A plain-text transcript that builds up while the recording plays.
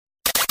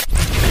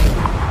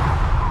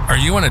Are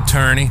you an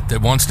attorney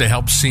that wants to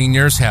help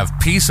seniors have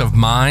peace of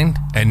mind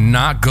and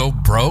not go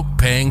broke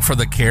paying for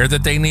the care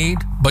that they need?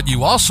 But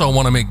you also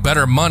want to make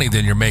better money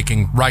than you're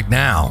making right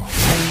now.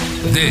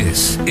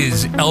 This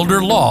is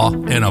Elder Law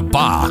in a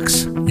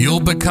Box. You'll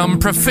become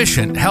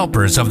proficient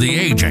helpers of the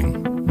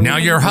aging. Now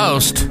your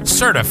host,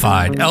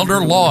 certified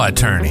elder law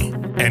attorney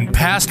and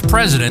past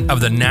president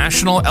of the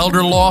National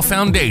Elder Law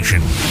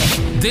Foundation.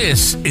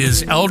 This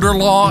is Elder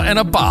Law in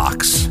a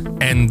Box,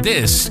 and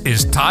this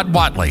is Todd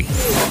Whatley.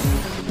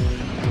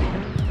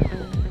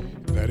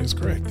 That is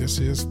correct. This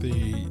is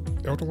the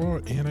Elder Law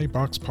in a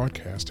Box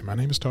podcast. My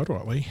name is Todd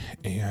Whatley,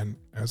 and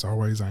as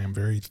always, I am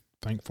very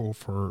thankful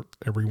for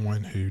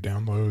everyone who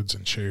downloads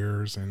and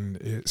shares, and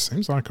it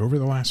seems like over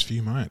the last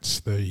few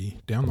months, the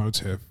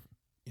downloads have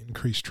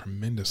increased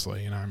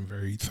tremendously, and I'm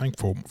very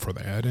thankful for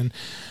that. And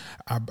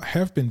I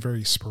have been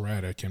very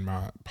sporadic in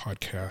my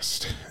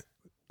podcast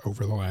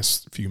over the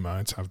last few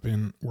months. I've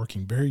been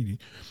working very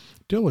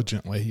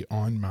diligently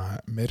on my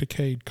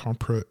Medicaid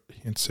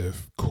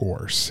comprehensive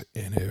course.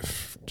 And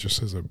if,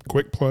 just as a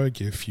quick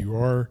plug, if you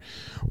are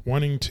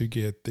wanting to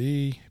get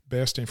the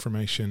best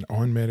information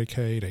on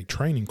Medicaid, a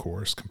training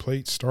course,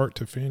 complete start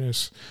to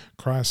finish,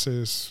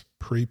 crisis,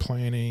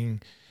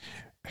 pre-planning,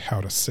 how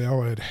to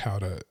sell it, how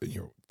to,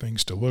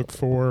 things to look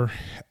for.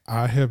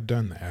 I have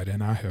done that,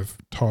 and I have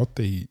taught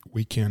the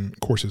weekend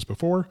courses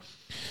before,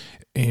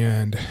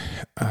 and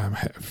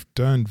have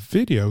done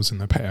videos in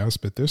the past,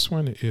 but this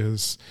one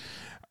is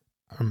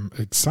I'm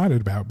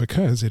excited about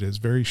because it is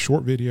very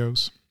short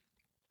videos,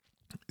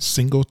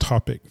 single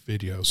topic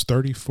videos,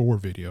 34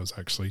 videos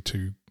actually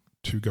to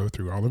go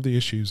through all of the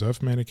issues of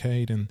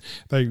Medicaid, and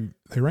they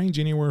range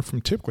anywhere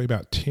from typically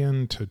about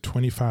 10 to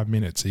 25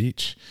 minutes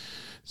each.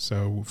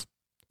 So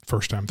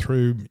first time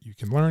through, you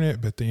can learn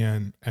it, but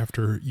then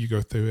after you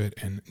go through it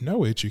and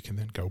know it, you can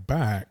then go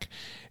back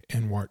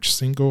and watch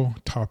single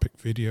topic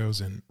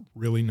videos and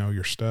really know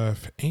your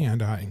stuff.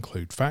 And I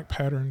include fact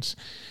patterns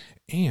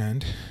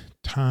and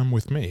time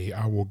with me.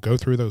 I will go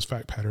through those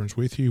fact patterns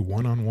with you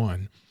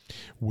one-on-one.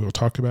 We'll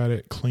talk about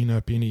it, clean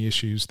up any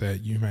issues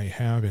that you may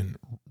have, and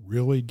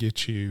really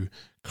get you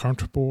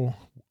comfortable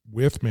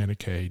with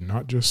Medicaid,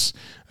 not just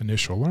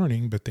initial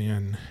learning, but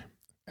then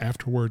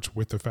afterwards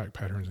with the fact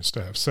patterns and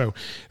stuff. So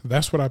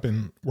that's what I've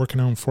been working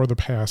on for the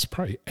past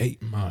probably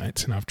 8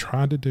 months. And I've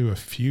tried to do a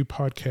few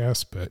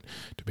podcasts, but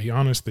to be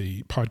honest,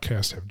 the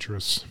podcasts have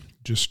just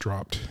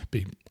dropped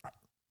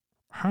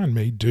behind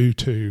me due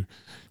to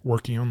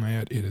working on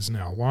that. It is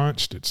now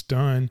launched. It's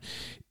done.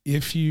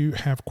 If you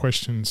have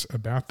questions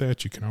about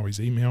that, you can always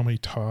email me,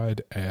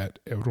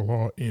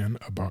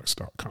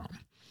 todd@elderlawinabox.com.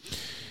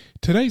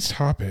 Today's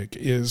topic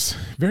is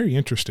very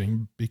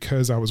interesting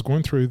because I was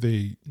going through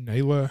the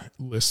NALA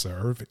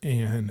listserv,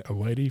 and a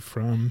lady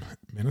from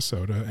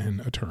Minnesota,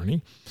 an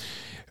attorney,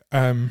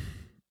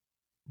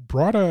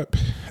 brought up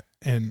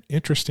an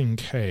interesting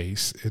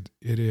case.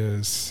 It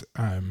is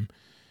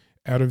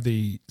out of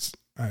the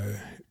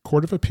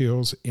Court of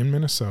Appeals in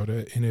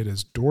Minnesota, and it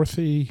is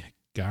Dorothy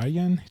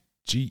Geyen,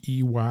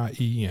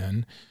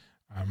 Geyen,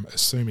 I'm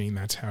assuming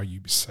that's how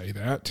you say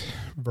that,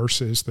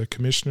 versus the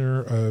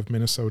Commissioner of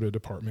Minnesota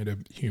Department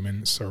of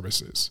Human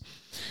Services.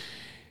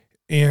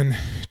 And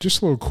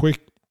just a little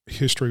quick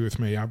history with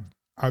me.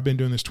 I've been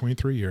doing this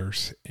 23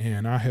 years,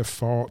 and I have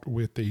fought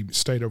with the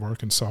state of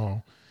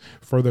Arkansas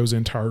for those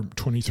entire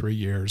 23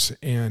 years.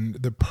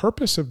 And the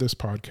purpose of this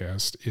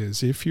podcast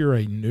is if you're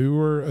a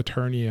newer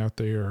attorney out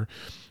there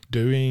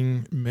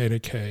doing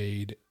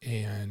Medicaid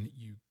and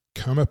you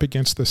come up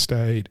against the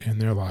state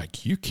and they're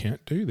like, you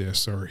can't do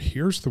this, or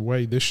here's the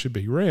way this should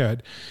be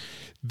read,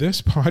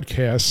 this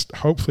podcast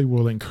hopefully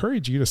will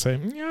encourage you to say,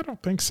 yeah, I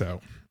don't think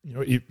so.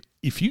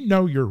 If you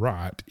know you're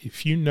right,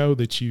 if you know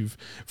that you've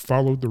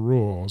followed the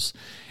rules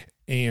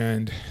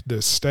and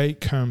the state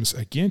comes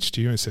against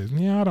you and says,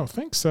 yeah, I don't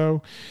think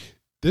so,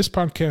 this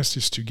podcast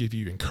is to give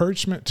you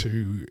encouragement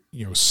to,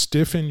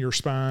 stiffen your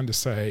spine to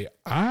say,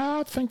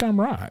 I think I'm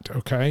right,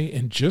 okay?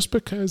 And just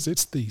because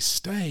it's the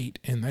state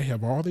and they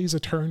have all these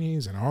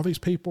attorneys and all these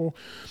people,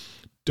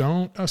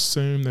 don't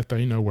assume that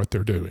they know what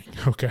they're doing,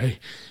 okay?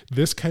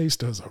 This case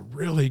does a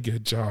really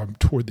good job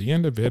toward the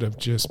end of it of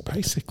just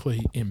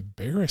basically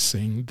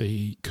embarrassing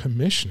the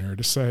commissioner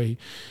to say,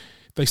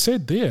 they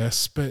said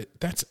this, but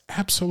that's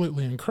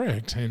absolutely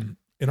incorrect. And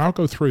I'll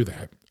go through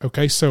that,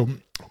 okay? So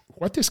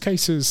what this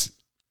case is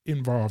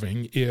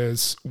involving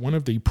is one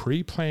of the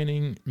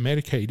pre-planning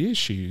Medicaid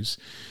issues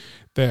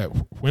that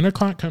when a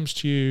client comes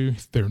to you,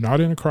 they're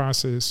not in a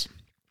crisis,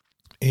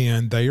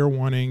 and they are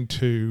wanting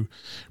to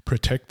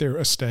protect their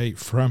estate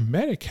from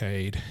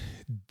Medicaid.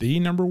 The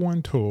number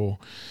one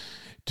tool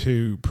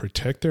to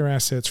protect their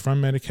assets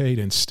from Medicaid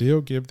and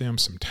still give them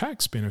some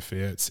tax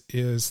benefits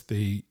is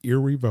the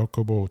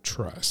irrevocable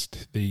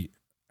trust, the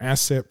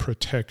asset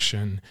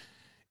protection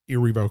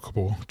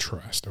irrevocable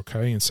trust,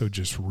 okay? And so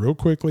just real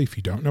quickly, if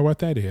you don't know what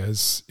that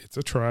is, it's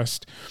a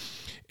trust,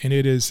 and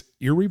it is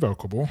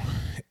irrevocable.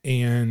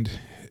 And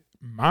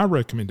my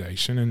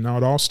recommendation, and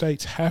not all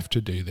states have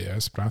to do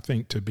this, but I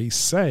think to be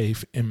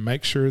safe and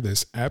make sure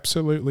this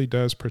absolutely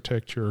does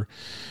protect your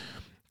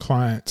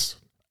clients'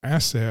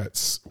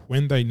 assets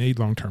when they need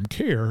long-term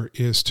care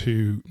is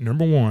to,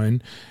 number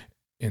one,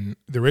 and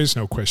there is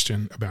no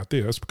question about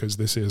this because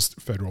this is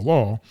federal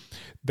law,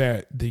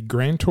 that the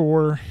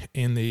grantor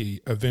and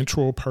the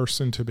eventual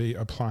person to be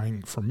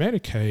applying for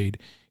Medicaid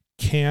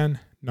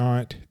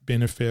cannot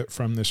benefit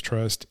from this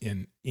trust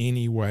in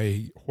any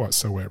way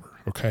whatsoever,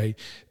 okay?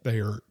 They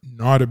are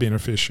not a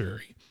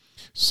beneficiary.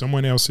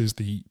 Someone else is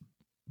the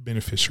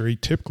beneficiary,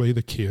 typically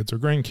the kids or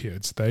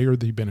grandkids. They are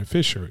the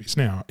beneficiaries.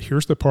 Now,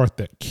 here's the part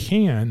that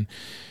can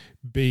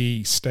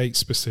be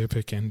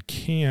state-specific and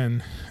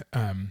can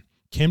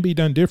be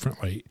done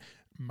differently.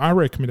 My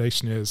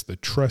recommendation is the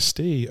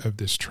trustee of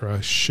this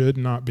trust should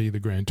not be the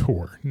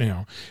grantor.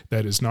 Now,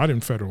 that is not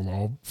in federal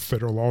law.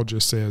 Federal law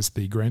just says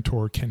the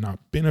grantor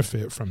cannot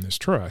benefit from this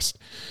trust.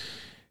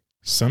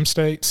 Some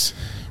states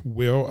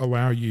will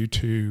allow you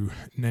to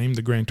name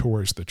the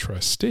grantor as the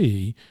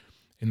trustee,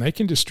 and they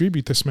can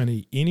distribute this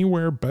money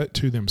anywhere but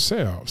to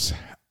themselves.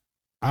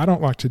 I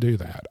don't like to do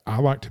that. I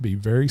like to be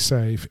very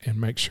safe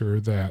and make sure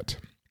that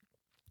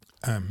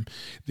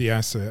the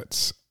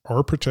assets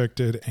are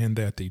protected and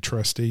that the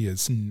trustee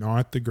is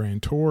not the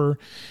grantor,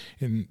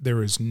 and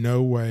there is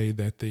no way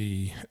that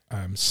the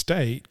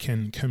state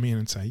can come in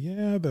and say,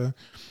 yeah,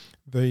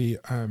 the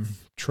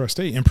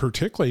trustee, and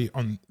particularly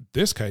on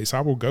this case,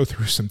 I will go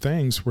through some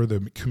things where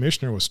the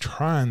commissioner was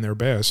trying their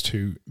best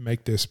to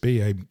make this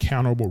be a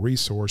countable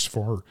resource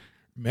for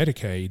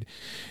Medicaid,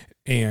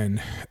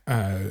 and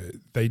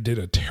they did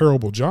a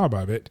terrible job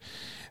of it.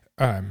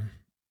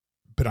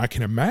 But I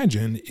can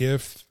imagine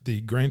if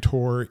the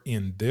grantor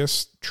in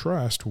this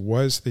trust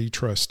was the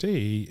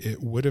trustee,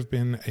 it would have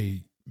been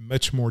a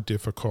much more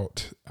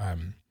difficult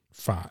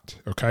fight,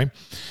 okay?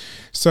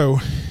 So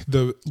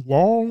the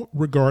law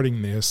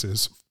regarding this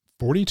is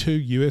 42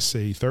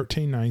 U.S.C.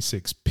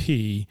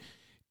 1396P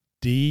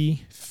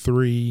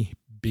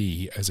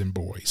D3B as in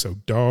boy. So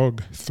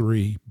dog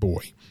 3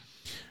 boy.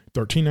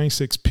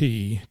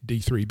 1396P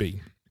D3B.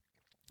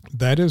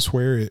 That is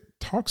where it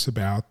talks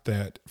about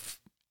that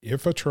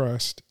if a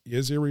trust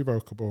is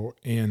irrevocable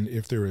and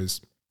if there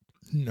is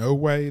no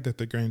way that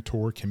the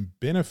grantor can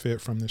benefit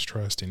from this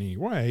trust in any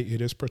way, it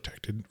is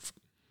protected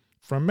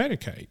from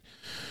Medicaid.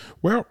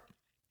 Well,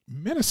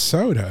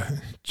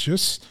 Minnesota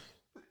just,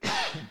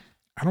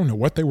 I don't know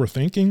what they were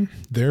thinking.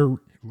 Their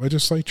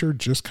legislature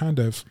just kind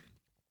of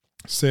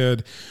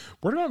said,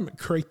 we're going to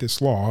create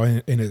this law,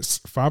 and it's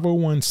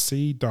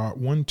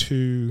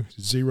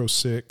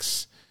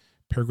 501c.1206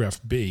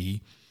 paragraph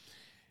B,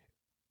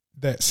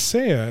 that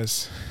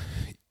says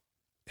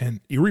an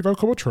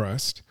irrevocable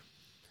trust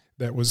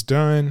that was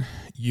done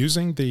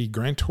using the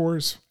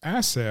grantor's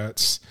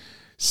assets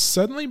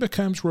suddenly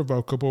becomes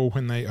revocable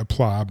when they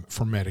apply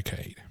for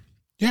Medicaid.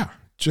 Yeah,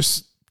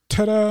 just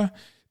ta-da.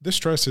 This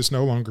trust is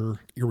no longer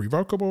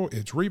irrevocable,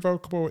 it's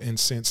revocable, and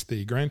since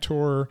the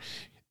grantor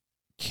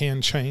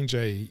can change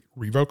a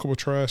revocable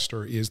trust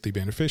or is the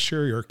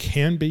beneficiary or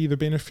can be the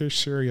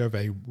beneficiary of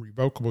a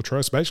revocable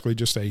trust, basically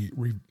just a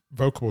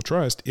revocable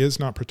trust is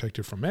not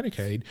protected from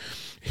Medicaid.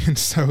 And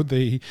so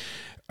the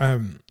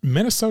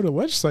Minnesota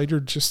legislature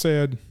just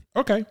said,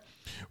 okay,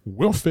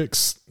 we'll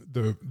fix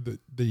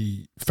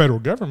the federal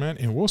government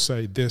and we'll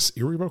say this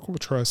irrevocable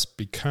trust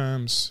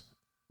becomes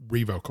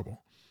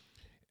revocable.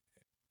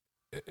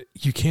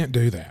 You can't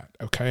do that,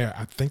 okay?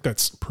 I think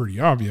that's pretty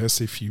obvious.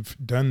 If you've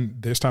done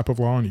this type of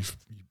law and you've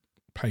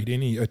paid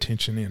any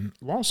attention in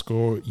law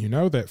school, you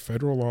know that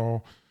federal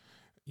law,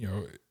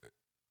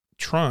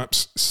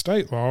 trumps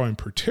state law, and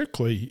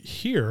particularly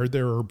here,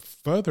 there are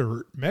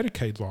further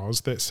Medicaid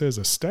laws that says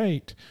a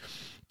state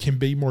can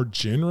be more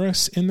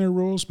generous in their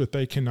rules, but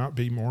they cannot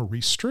be more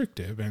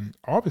restrictive. And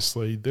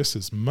obviously, this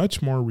is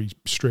much more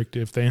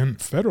restrictive than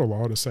federal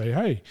law to say,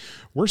 hey,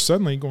 we're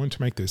suddenly going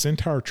to make this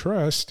entire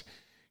trust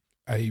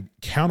a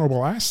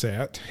countable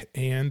asset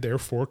and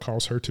therefore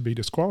cause her to be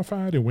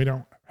disqualified and we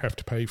don't have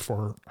to pay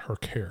for her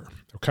care.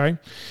 Okay.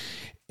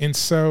 And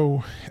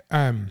so,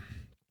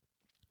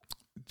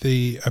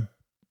 the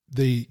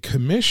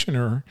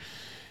commissioner,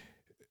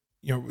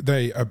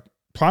 they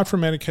applied for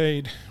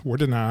Medicaid, were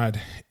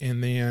denied,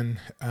 and then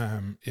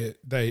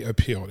they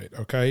appealed it.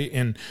 Okay.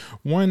 And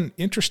one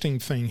interesting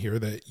thing here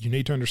that you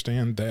need to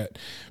understand that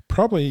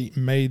probably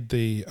made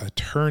the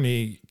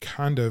attorney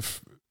kind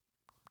of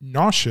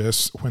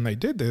nauseous when they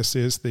did this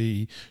is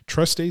the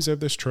trustees of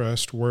this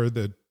trust were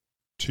the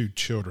two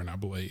children, I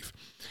believe,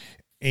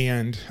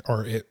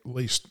 or at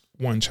least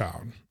one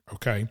child.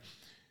 Okay.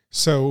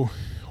 So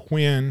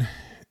when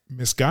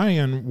Ms.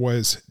 Guyon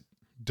was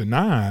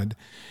denied,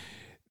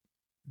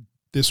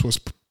 this was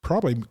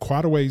probably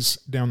quite a ways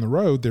down the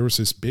road. There was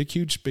this big,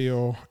 huge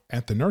bill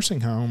at the nursing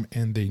home,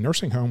 and the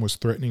nursing home was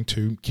threatening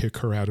to kick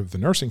her out of the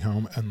nursing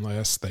home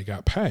unless they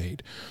got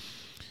paid.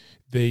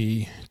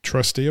 The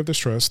trustee of this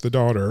trust, the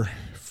daughter,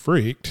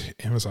 freaked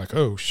and was like,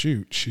 oh,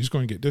 shoot, she's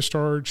going to get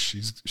discharged.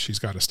 She's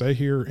got to stay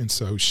here. And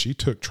so she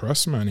took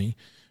trust money,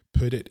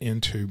 put it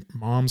into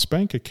mom's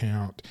bank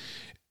account,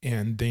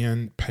 and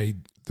then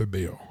paid the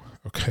bill.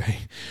 Okay.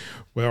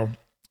 Well,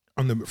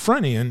 on the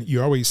front end,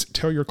 you always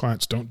tell your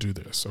clients, don't do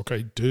this.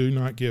 Okay. Do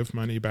not give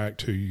money back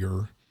to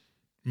your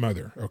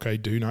mother. Okay.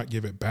 Do not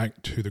give it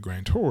back to the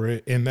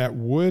grantor. And that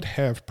would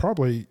have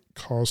probably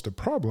caused a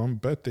problem,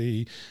 but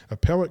the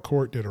appellate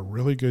court did a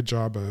really good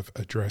job of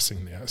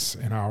addressing this.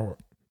 And I'll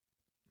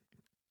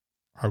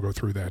go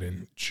through that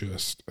in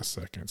just a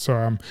second. So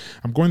I'm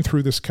going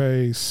through this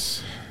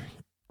case,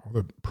 all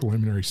the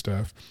preliminary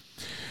stuff.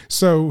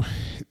 So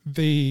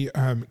the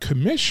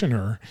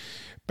commissioner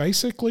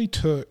basically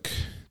took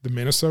the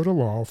Minnesota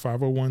law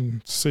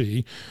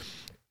 501c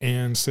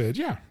and said,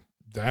 yeah,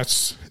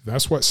 that's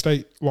what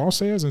state law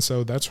says, and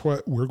so that's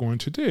what we're going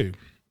to do.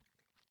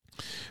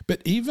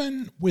 But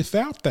even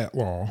without that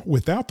law,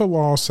 without the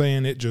law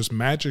saying it just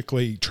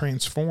magically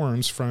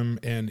transforms from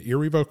an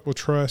irrevocable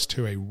trust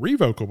to a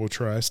revocable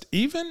trust,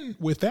 even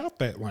without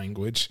that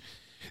language,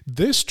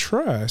 this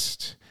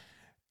trust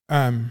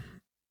are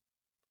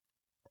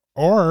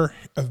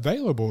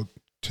available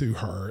to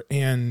her.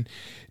 And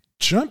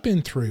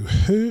jumping through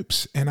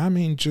hoops, and I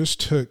mean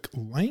just took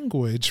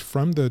language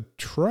from the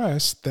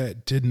trust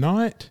that did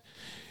not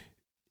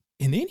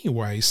in any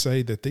way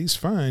say that these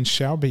funds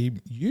shall be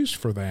used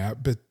for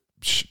that, but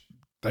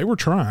they were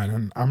trying,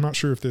 and I'm not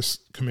sure if this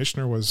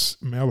commissioner was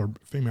male or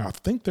female. I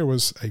think there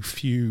was a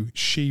few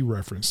she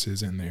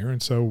references in there,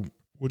 and so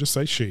we'll just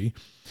say she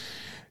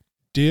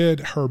did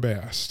her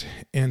best.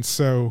 And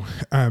so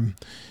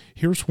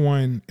here's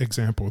one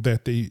example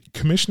that the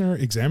commissioner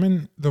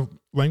examined the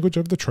language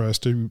of the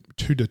trust to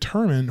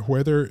determine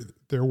whether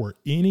there were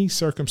any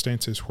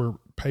circumstances where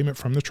payment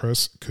from the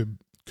trust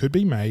could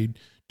be made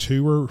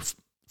to or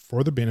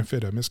for the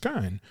benefit of Ms.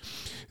 Guyon.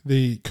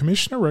 The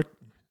commissioner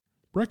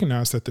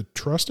recognized that the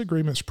trust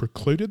agreements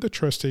precluded the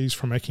trustees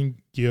from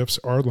making gifts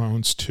or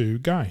loans to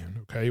Guyon.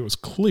 Okay, it was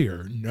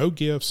clear: no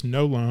gifts,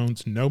 no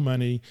loans, no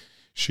money.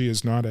 She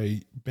is not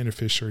a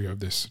beneficiary of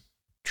this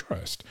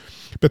trust.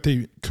 But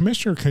the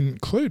commissioner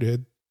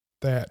concluded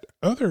that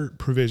other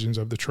provisions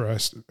of the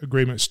trust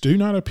agreements do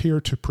not appear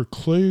to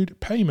preclude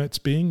payments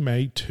being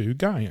made to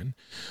Guyon.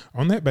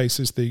 On that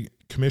basis, the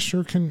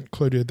commissioner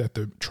concluded that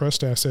the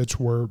trust assets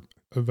were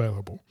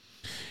available.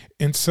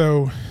 And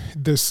so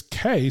this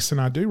case, and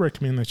I do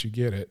recommend that you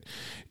get it,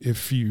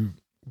 if you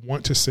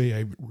want to see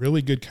a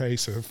really good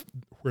case of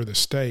where the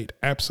state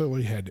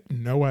absolutely had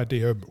no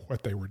idea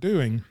what they were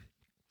doing,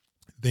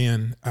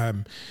 then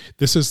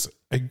this is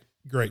a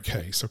great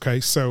case. Okay,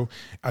 so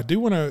I do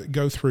want to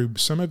go through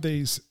some of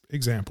these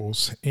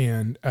examples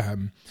and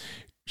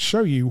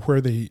show you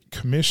where the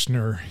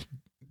commissioner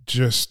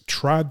just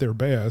tried their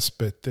best,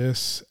 but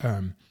this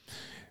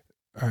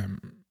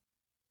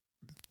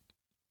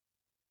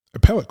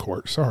appellate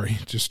court,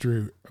 just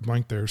drew a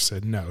blank there,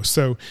 said no.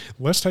 So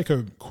let's take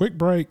a quick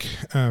break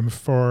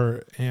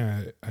for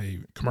a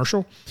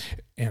commercial,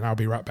 and I'll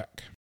be right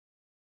back.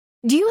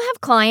 Do you have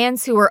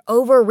clients who are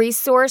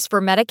over-resourced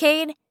for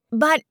Medicaid,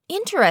 but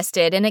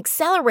interested in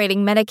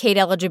accelerating Medicaid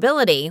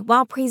eligibility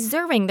while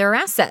preserving their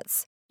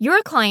assets?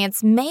 Your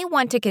clients may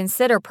want to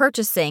consider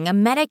purchasing a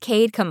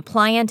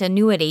Medicaid-compliant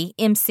annuity,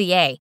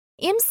 MCA.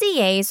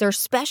 MCAs are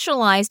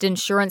specialized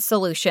insurance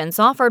solutions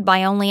offered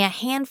by only a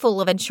handful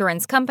of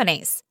insurance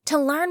companies. To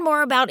learn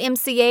more about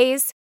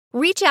MCAs,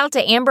 reach out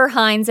to Amber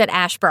Hines at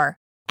Ashbur.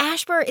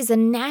 Ashbur is a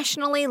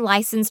nationally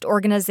licensed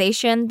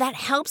organization that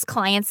helps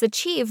clients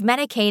achieve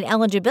Medicaid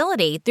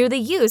eligibility through the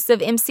use of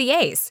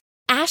MCAs.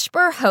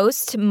 Ashbur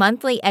hosts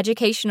monthly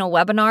educational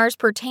webinars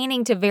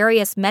pertaining to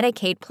various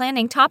Medicaid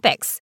planning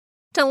topics.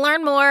 To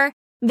learn more,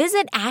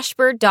 visit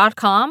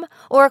ashbur.com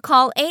or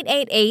call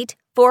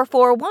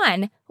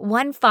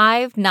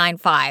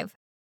 888-441-1595.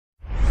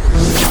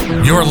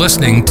 You're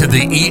listening to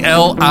the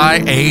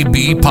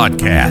ELIAB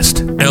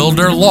podcast,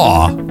 Elder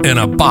Law in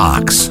a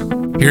Box.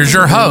 Here's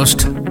your host,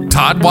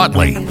 Todd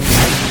Whatley.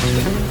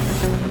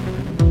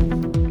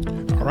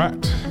 All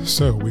right,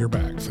 so we're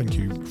back. Thank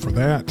you for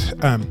that.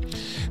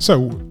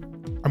 So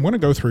I'm going to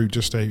go through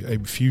just a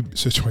few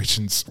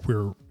situations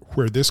where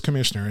this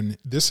commissioner, and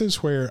this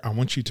is where I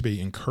want you to be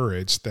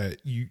encouraged that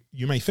you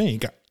may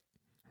think,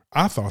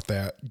 I thought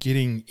that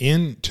getting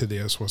into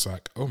this was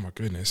like, oh my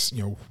goodness,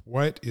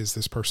 what is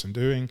this person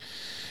doing?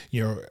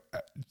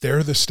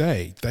 They're the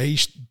state. They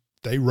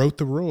wrote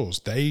the rules.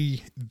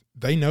 They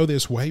know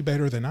this way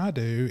better than I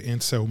do.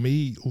 And so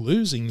me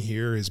losing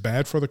here is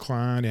bad for the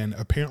client. And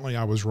apparently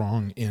I was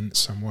wrong in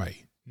some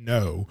way.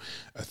 No,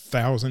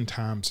 1,000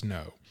 times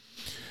no.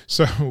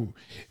 So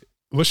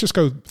let's just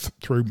go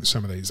through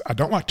some of these. I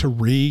don't like to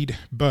read,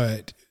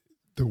 but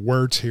the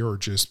words here are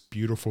just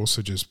beautiful.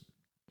 So just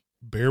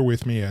bear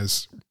with me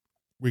as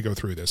we go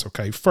through this.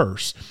 Okay.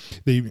 First,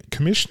 the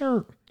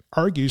commissioner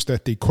argues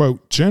that the,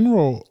 quote,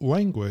 general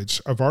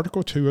language of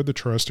Article 2 of the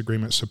trust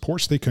agreement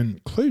supports the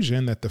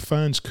conclusion that the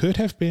funds could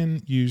have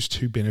been used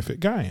to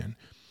benefit Guyon.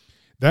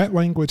 That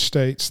language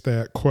states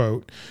that,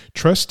 quote,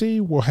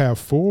 trustee will have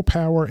full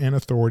power and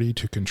authority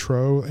to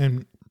control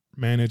and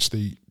manage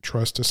the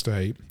trust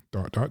estate, ...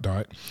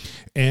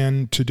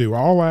 and to do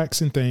all acts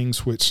and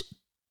things which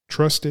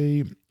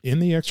trustee in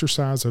the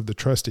exercise of the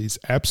trustee's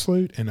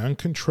absolute and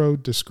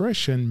uncontrolled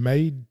discretion,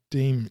 may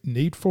deem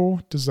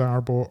needful,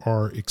 desirable,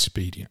 or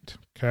expedient.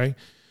 Okay.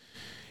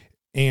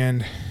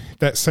 And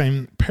that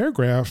same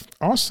paragraph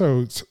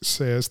also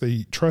says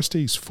the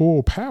trustee's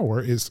full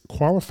power is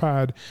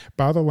qualified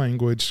by the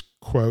language,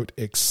 quote,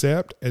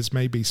 except as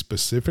may be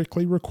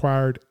specifically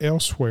required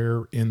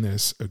elsewhere in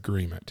this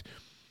agreement.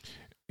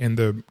 And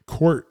the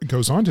court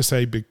goes on to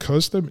say,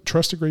 because the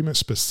trust agreement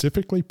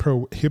specifically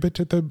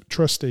prohibited the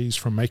trustees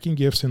from making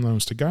gifts and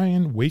loans to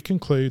Guyan, we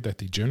conclude that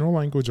the general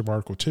language of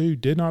Article 2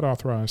 did not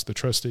authorize the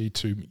trustee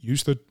to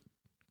use the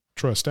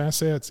trust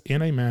assets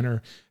in a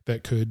manner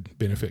that could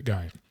benefit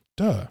Guyan.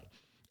 Duh.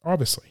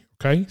 Obviously.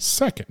 Okay.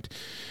 Second,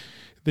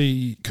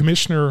 the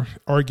commissioner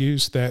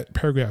argues that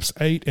paragraphs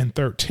 8 and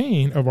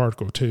 13 of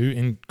Article 2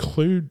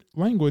 include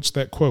language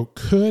that, quote,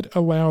 could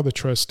allow the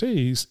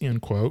trustees,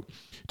 end quote,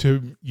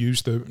 to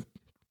use the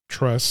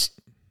trust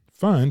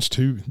funds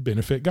to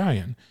benefit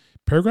Guyan.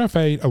 Paragraph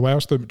 8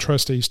 allows the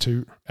trustees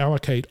to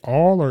allocate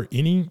all or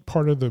any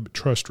part of the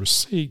trust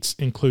receipts,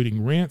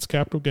 including rents,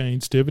 capital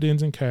gains,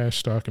 dividends, and cash,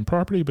 stock, and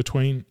property,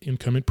 between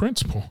income and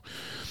principal.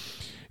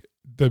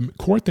 The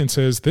court then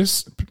says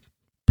this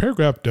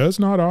paragraph does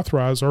not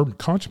authorize or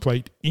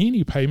contemplate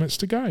any payments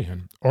to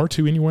Guyan or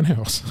to anyone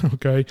else.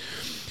 Okay.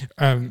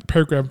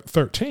 Paragraph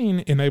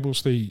 13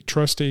 enables the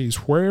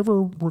trustees,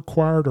 wherever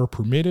required or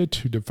permitted,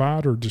 to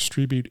divide or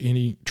distribute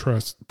any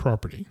trust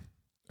property.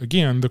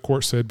 Again, the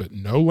court said, but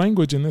no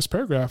language in this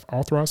paragraph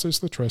authorizes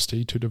the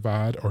trustee to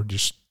divide or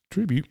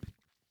distribute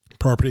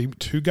property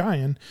to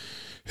Guyan,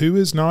 who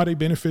is not a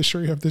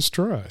beneficiary of this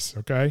trust.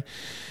 Okay.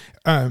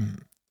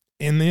 And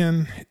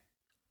then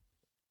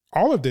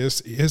all of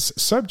this is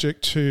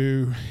subject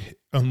to,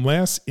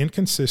 unless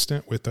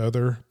inconsistent with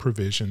other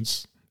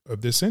provisions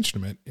of this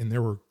instrument. And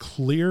there were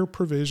clear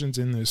provisions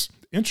in this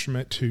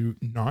instrument to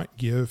not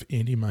give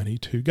any money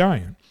to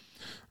Guyan.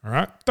 All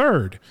right.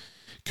 Third,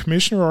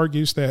 Commissioner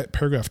argues that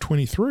paragraph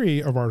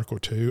 23 of Article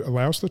 2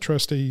 allows the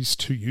trustees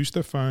to use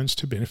the funds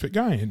to benefit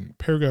Guyan.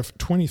 Paragraph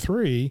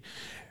 23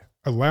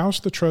 allows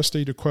the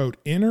trustee to, quote,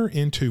 enter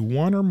into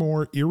one or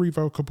more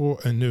irrevocable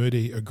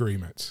annuity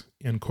agreements,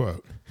 end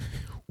quote.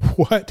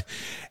 What?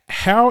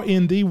 How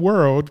in the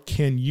world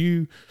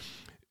could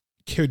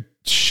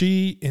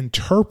she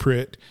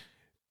interpret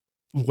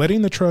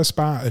letting the trust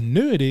buy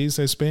annuities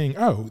as being,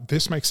 oh,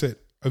 this makes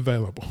it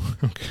available?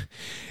 Okay.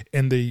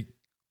 And the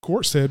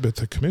court said, but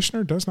the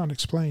commissioner does not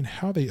explain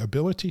how the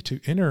ability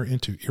to enter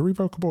into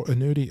irrevocable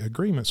annuity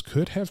agreements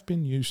could have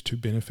been used to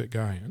benefit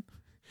Guyan.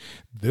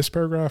 This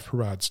paragraph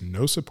provides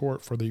no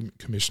support for the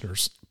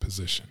commissioner's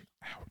position.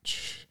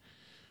 Ouch.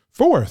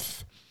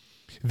 Fourth,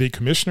 the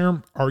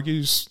commissioner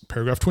argues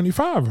paragraph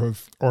 25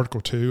 of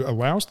Article 2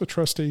 allows the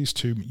trustees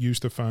to use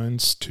the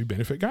funds to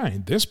benefit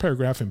Guyan. This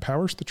paragraph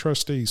empowers the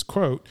trustees,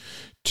 quote,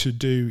 to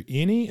do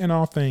any and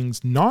all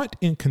things not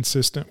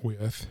inconsistent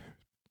with,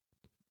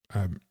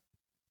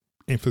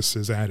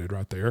 emphasis added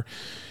right there,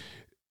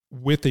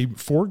 with the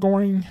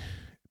foregoing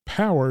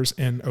powers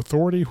and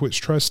authority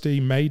which trustee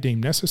may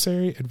deem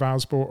necessary,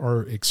 advisable,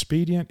 or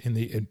expedient in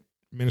the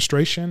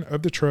administration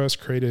of the trust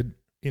created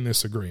in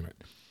this agreement.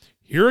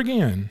 Here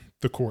again,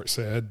 the court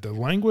said, the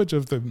language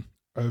of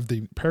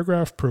the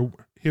paragraph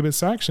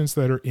prohibits actions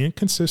that are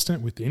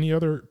inconsistent with any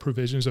other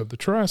provisions of the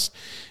trust,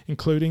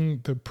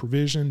 including the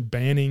provision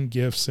banning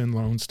gifts and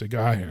loans to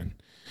Guyan.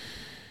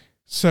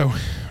 So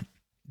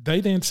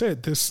they then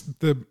said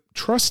the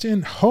trust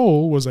in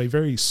whole was a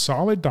very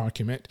solid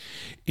document.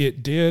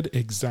 It did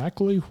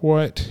exactly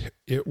what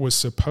it was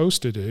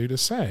supposed to do, to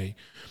say,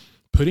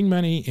 putting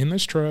money in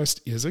this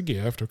trust is a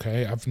gift.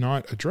 Okay, I've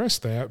not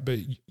addressed that, but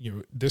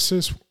this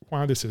is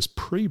why this is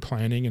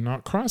pre-planning and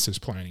not crisis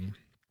planning.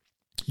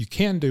 You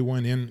can do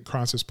one in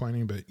crisis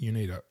planning, but you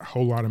need a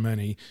whole lot of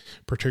money,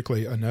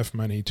 particularly enough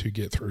money to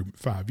get through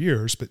 5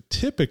 years. But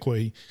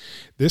typically,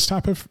 this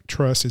type of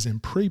trust is in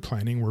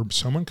pre-planning, where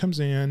someone comes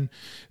in,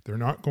 they're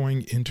not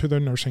going into the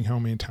nursing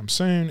home anytime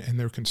soon, and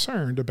they're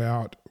concerned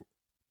about,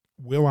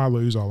 will I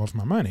lose all of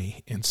my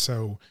money? And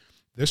so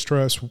this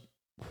trust,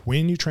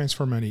 when you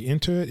transfer money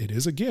into it, it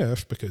is a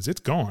gift because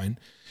it's gone,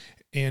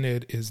 and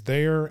it is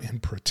there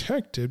and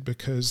protected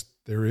because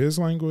there is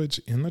language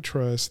in the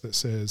trust that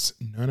says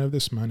none of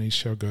this money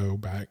shall go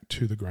back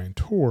to the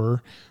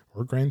grantor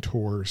or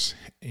grantors,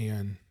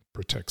 and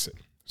protects it.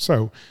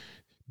 So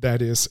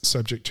that is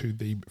subject to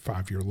the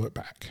 5-year look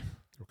back.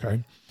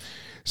 Okay.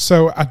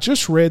 So I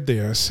just read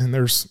this, and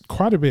there's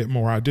quite a bit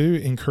more. I do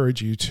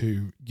encourage you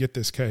to get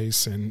this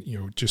case and,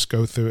 just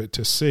go through it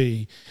to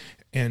see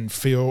and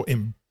feel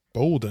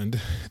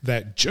emboldened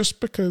that just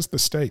because the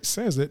state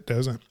says it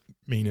doesn't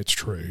mean it's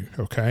true.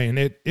 Okay. And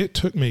it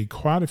took me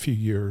quite a few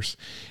years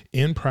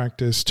in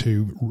practice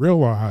to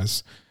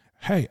realize,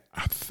 hey,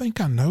 I think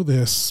I know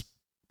this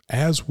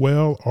as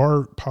well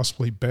or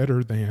possibly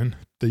better than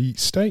the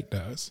state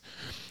does.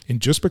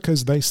 And just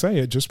because they say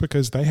it, just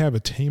because they have a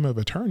team of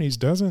attorneys,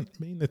 doesn't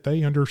mean that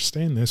they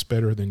understand this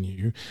better than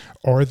you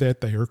or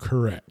that they are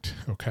correct.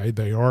 Okay.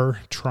 They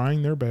are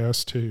trying their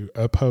best to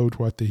uphold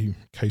what the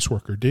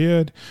caseworker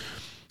did.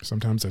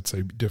 Sometimes that's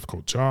a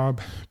difficult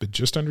job, but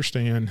just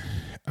understand,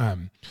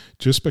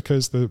 just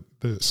because the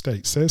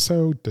state says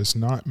so does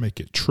not make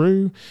it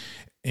true.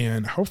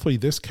 And hopefully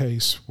this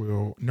case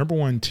will, number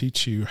one,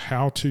 teach you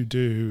how to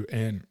do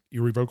an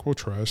irrevocable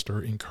trust, or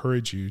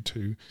encourage you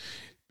to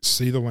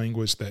see the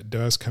language that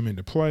does come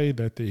into play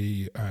that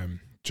the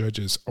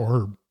judges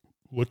are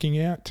looking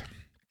at.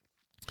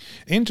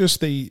 And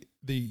just the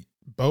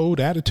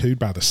bold attitude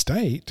by the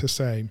state to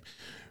say,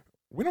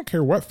 we don't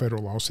care what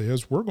federal law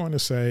says, we're going to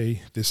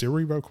say this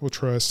irrevocable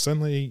trust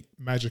suddenly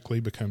magically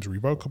becomes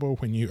revocable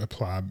when you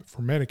apply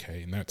for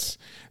Medicaid. And that's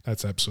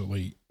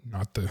absolutely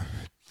not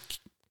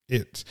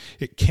it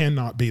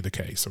cannot be the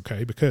case,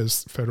 okay,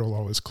 because federal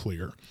law is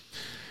clear.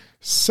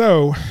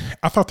 So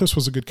I thought this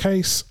was a good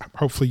case.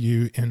 Hopefully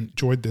you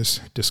enjoyed this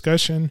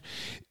discussion.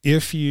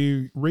 If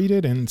you read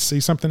it and see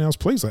something else,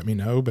 please let me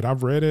know. But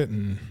I've read it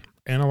and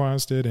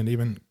analyzed it and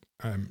even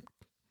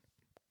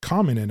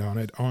commented on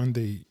it on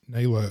the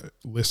NALA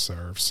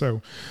listserv.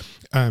 So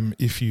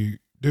if you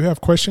do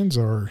have questions,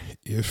 or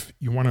if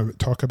you want to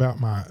talk about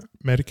my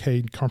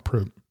Medicaid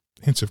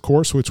comprehensive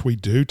course, which we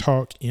do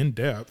talk in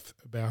depth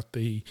about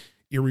the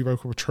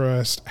irrevocable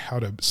trust, how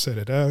to set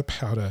it up,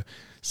 how to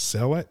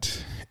sell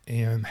it,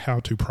 and how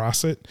to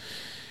price it,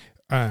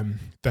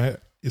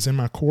 that is in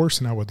my course,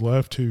 and I would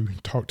love to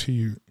talk to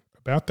you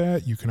about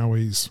that. You can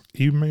always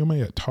email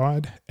me at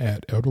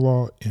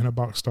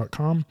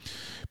todd@elderlawinabox.com.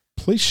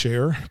 Please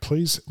share.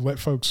 Please let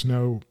folks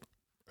know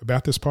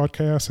about this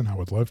podcast, and I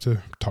would love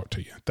to talk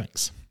to you.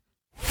 Thanks.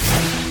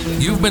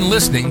 You've been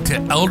listening to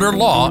Elder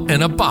Law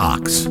in a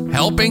Box,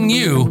 helping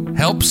you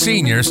help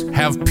seniors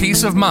have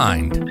peace of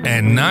mind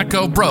and not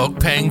go broke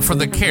paying for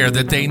the care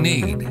that they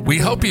need. We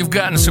hope you've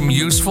gotten some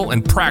useful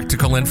and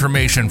practical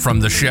information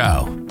from the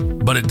show.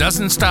 But it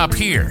doesn't stop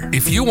here.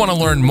 If you want to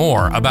learn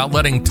more about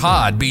letting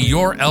Todd be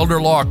your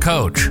elder law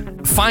coach,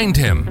 find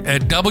him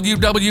at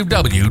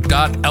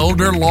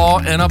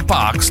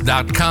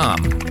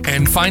www.elderlawinabox.com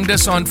and find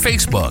us on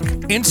Facebook,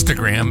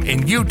 Instagram,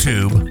 and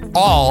YouTube,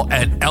 all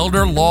at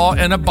Elder Law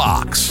in a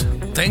Box.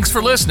 Thanks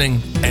for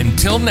listening.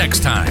 Until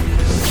next time.